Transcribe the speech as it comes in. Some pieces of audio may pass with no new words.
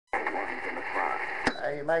51's in the front.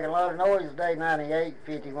 Hey, you're making a lot of noise today, 98,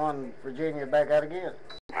 51, Virginia, back out again.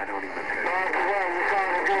 I don't even care. Well, you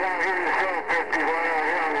sounded good out here yourself, 51, out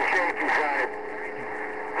here on the shaky side.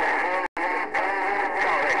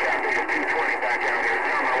 Call that guy, take a 220 back out here.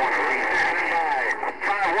 Tell him I want to read that. Standing by.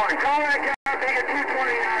 5-1. Call that guy, take a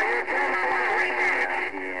 220 out here. Tell him I want to read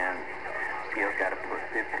that. Yeah. Still got to put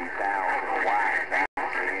 50,000 wires out.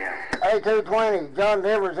 Hey, 220, John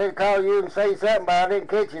Denver's here to call you and say something, but I didn't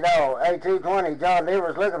catch it all. Hey, 220, John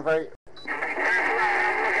Denver's looking for you. That's right,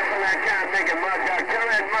 I'm looking for that guy making mud duck. Tell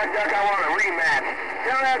that mud duck I want a rematch.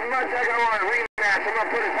 Tell that mud duck I want a rematch. I'm going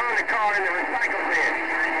to put his Honda car in the recycle bin.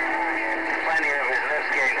 Plenty of his lips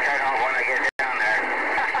getting cut off when I get down there.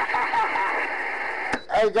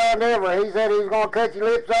 Hey, John Denver, he said he was going to cut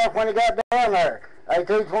your lips off when he got down there. Hey,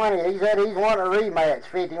 220, he said he's wanting a rematch,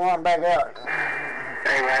 51 back out.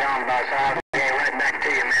 Hey, right on, boss. I'll get right back to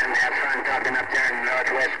you, man. Have fun talking up there in the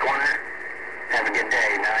northwest corner. Have a good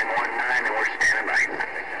day. 919, and we're standing by.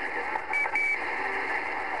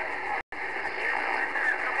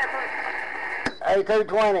 Hey,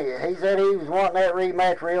 220, he said he was wanting that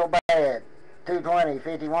rematch real bad. 220,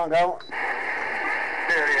 51 go.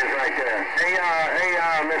 There it is right there. Hey,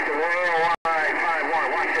 Mr. Worldwide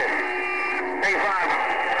 51, watch this. Hey, 5.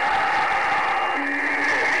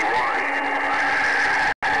 51.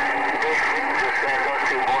 Just said those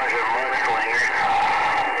two boys are mudslingers.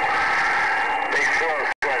 Big Phil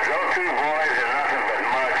says those two boys are nothing but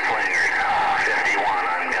mudslingers. 51,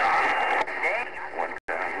 I'm gone.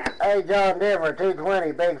 1,000. Hey, John Denver,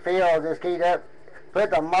 220, Big Phil just keyed up, put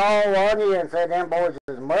the maul on you and said them boys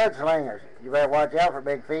is mudslingers. You better watch out for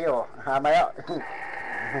Big Phil. I'm out.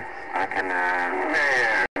 I can, man,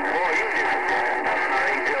 boy, you just,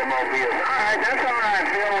 Phil mobiles. All right, that's all right,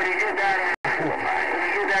 Phil, when you get that,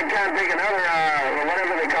 kind of big another,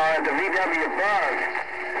 whatever they call it, the VW Bug,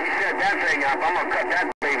 you set that thing up, I'm going to cut that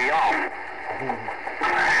baby off.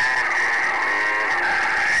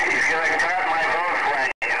 He's going to cut my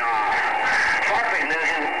Volkswagen off. Perfect,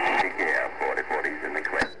 Nugent. Yeah, 40-40's in the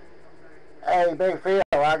clip. Hey, Big Phil,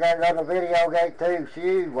 I got it on the video gate too.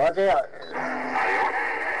 Shoot, watch out.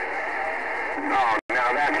 Oh,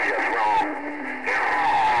 no, that's just wrong.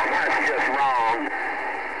 Oh, that's just wrong.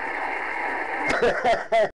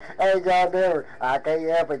 Hey, John Denver, I can't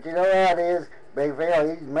help it. You know how it is. Big Phil,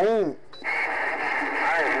 he's mean. I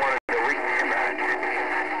just wanted to read him back.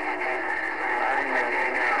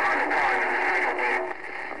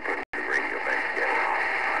 I'm putting the radio back together.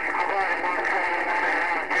 How about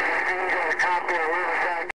a copy of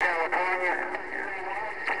Riverside, California?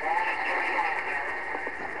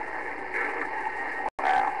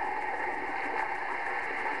 Wow.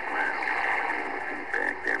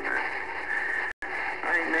 Back there, man. I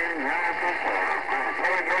ain't made him right so far.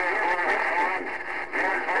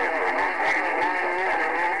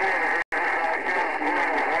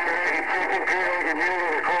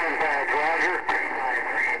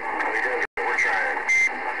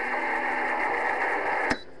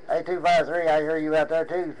 Hey, 253, I hear you out there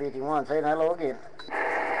too. 51, saying hello again.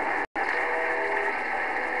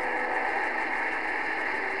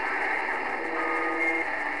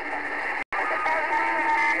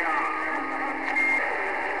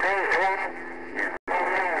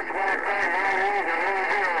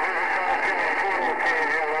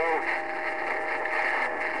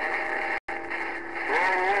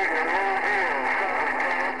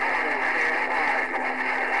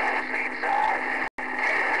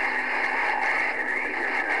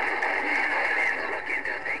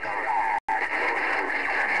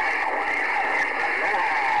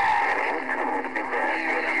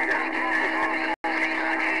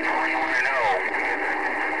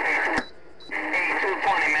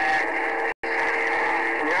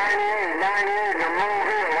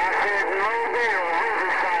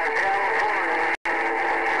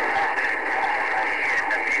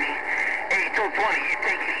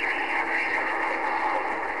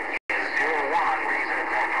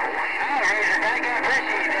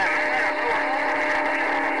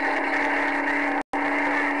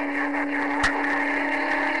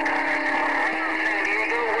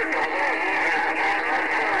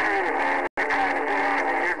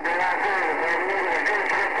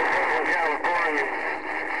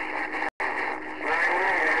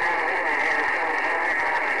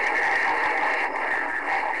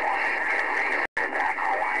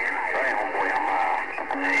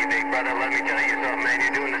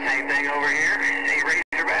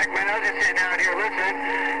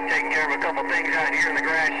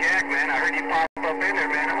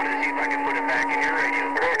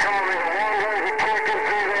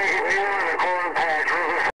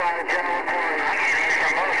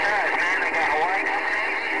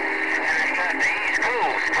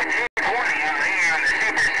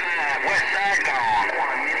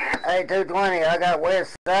 Hey, 220, I got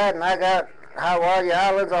West Side and I got Hawaii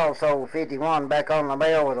Islands also, 51 back on the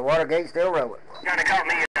bell with the water gate still rolling. Gotta call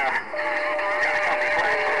me,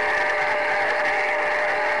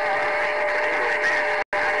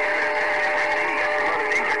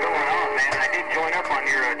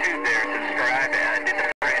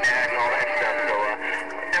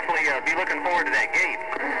 be looking forward to that gate.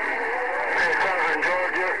 Hey, Southern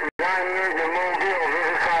Georgia, 9 years in Mobile,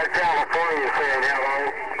 Riverside, California, saying hello.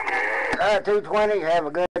 220, have a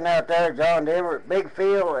good one out there, John Denver. Big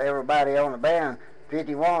Phil, everybody on the band.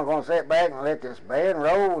 51, going to sit back and let this band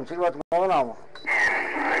roll and see what's going on.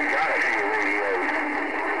 I got a few radios.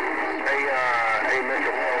 Hey,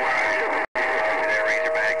 Mr. There,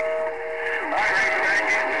 Razorback. All right,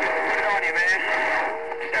 Razorback, good on you, man.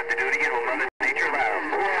 Just have to do it again with Mother Nature loud.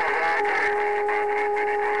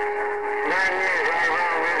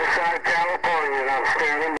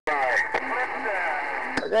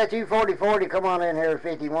 That you 4040, come on in here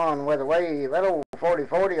 51 with a wave. That old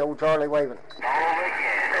 4040, old Charlie waving.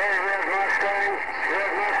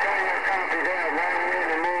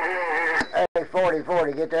 Hey,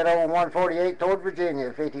 4040, get that old 148 toward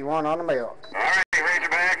Virginia, 51 on the mill. Alright,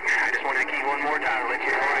 Razorback. I just wanted to keep one more time, let you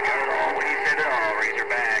know I got it all when you said it all,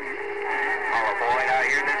 Razorback. Hollowpoint out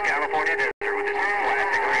here in this California desert with this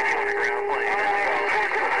plastic radio on the ground playing.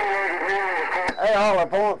 Hey,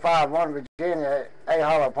 Hollowpoint, 51 Virginia. Hey,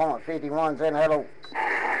 Hollowpoint, 51, saying hello.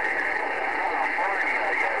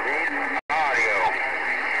 Audio.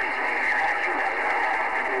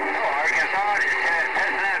 Oh, Arkansas just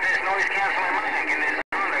testing out this noise canceling mic in this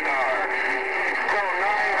Honda car. So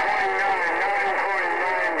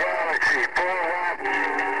 949 Galaxy, 4 watt.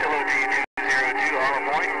 Hello, D202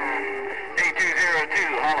 Hollowpoint. D202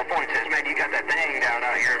 Hollowpoint says, man, you got that thing down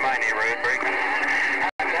out here in my neighborhood, breaking.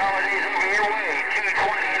 Happy holidays over your way. 220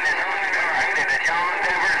 in this Honda car. Headed to John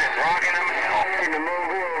Denver and rocking them hell. In the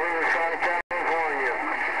Mobile, Riverside, California.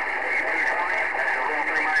 That's a roll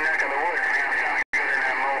through my neck of the woods, man. I'm not good in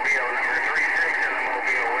that Mobile, number 36 in the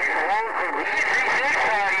Mobile way. 36, you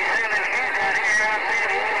sounding good down here out San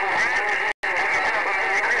Diego, man.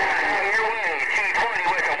 Merry Christmas on your way. 220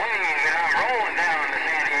 with a wave, and I'm rolling down to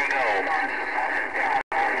San Diego.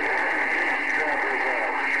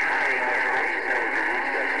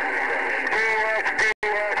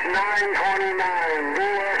 DX 929,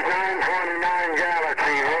 DX 929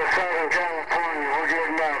 Galaxy, we're Southern California, we're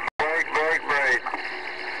getting up. Break.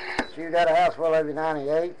 You got a house full of you,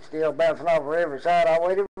 98, still bouncing off Riverside all the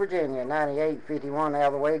way to Virginia. 98, 51, out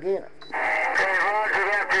of the way again. Hey, Roger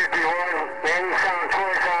that 51, man, you sound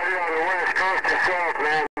choice out here on the west coast yourself,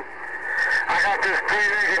 man. I got this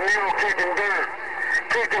 3-legged mule kicking dirt.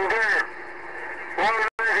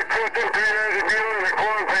 One-legged chicken, 3-legged mule in the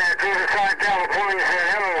corn patch, Riverside, California, saying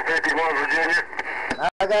hello, 51, Virginia.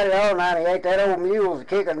 I got it all, 98. That old mule's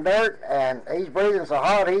kicking dirt, and he's breathing so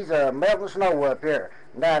hard, he's melting snow up here.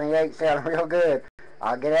 98 sounding real good.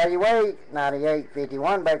 I'll get out of your way. 98,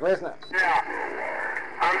 51, back listening. Yeah.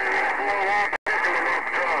 I'm in that 4-watt picking in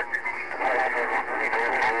that truck.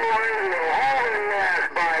 Hauling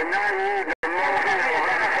ass by 98 in the Mobile,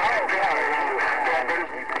 Riverside, California.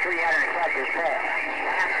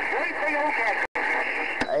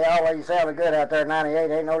 Hey, always sounded good out there,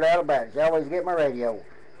 98, ain't no doubt about it. You always get my radio.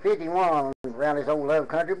 51 around this old love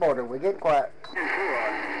country border. We getting quiet.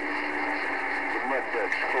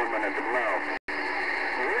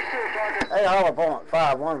 Hey, Hollowpoint,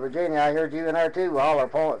 51 Virginia. I heard you in there too.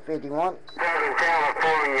 Hollowpoint, 51. Southern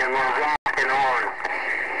California, and we're rocking on.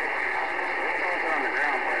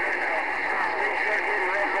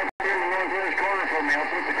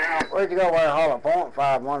 Where'd you go, where Hollowpoint,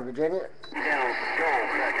 51 Virginia?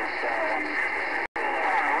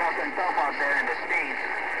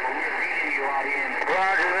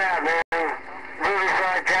 Roger that, man.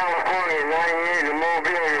 Riverside, California, 98 in Mobile.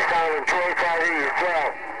 You're sounding choice out here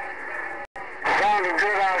yourself. Sounding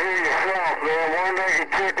good out here yourself, man. One-legged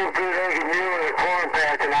chicken, 2-legged mule in a corn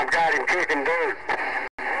patch, and I've got him kicking dirt.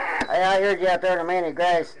 Hey, I heard you out there in a minute.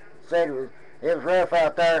 Grass said it was rough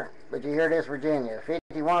out there, but you hear this, Virginia.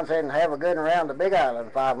 51 said, have a good one around the Big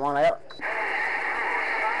Island, 51 out.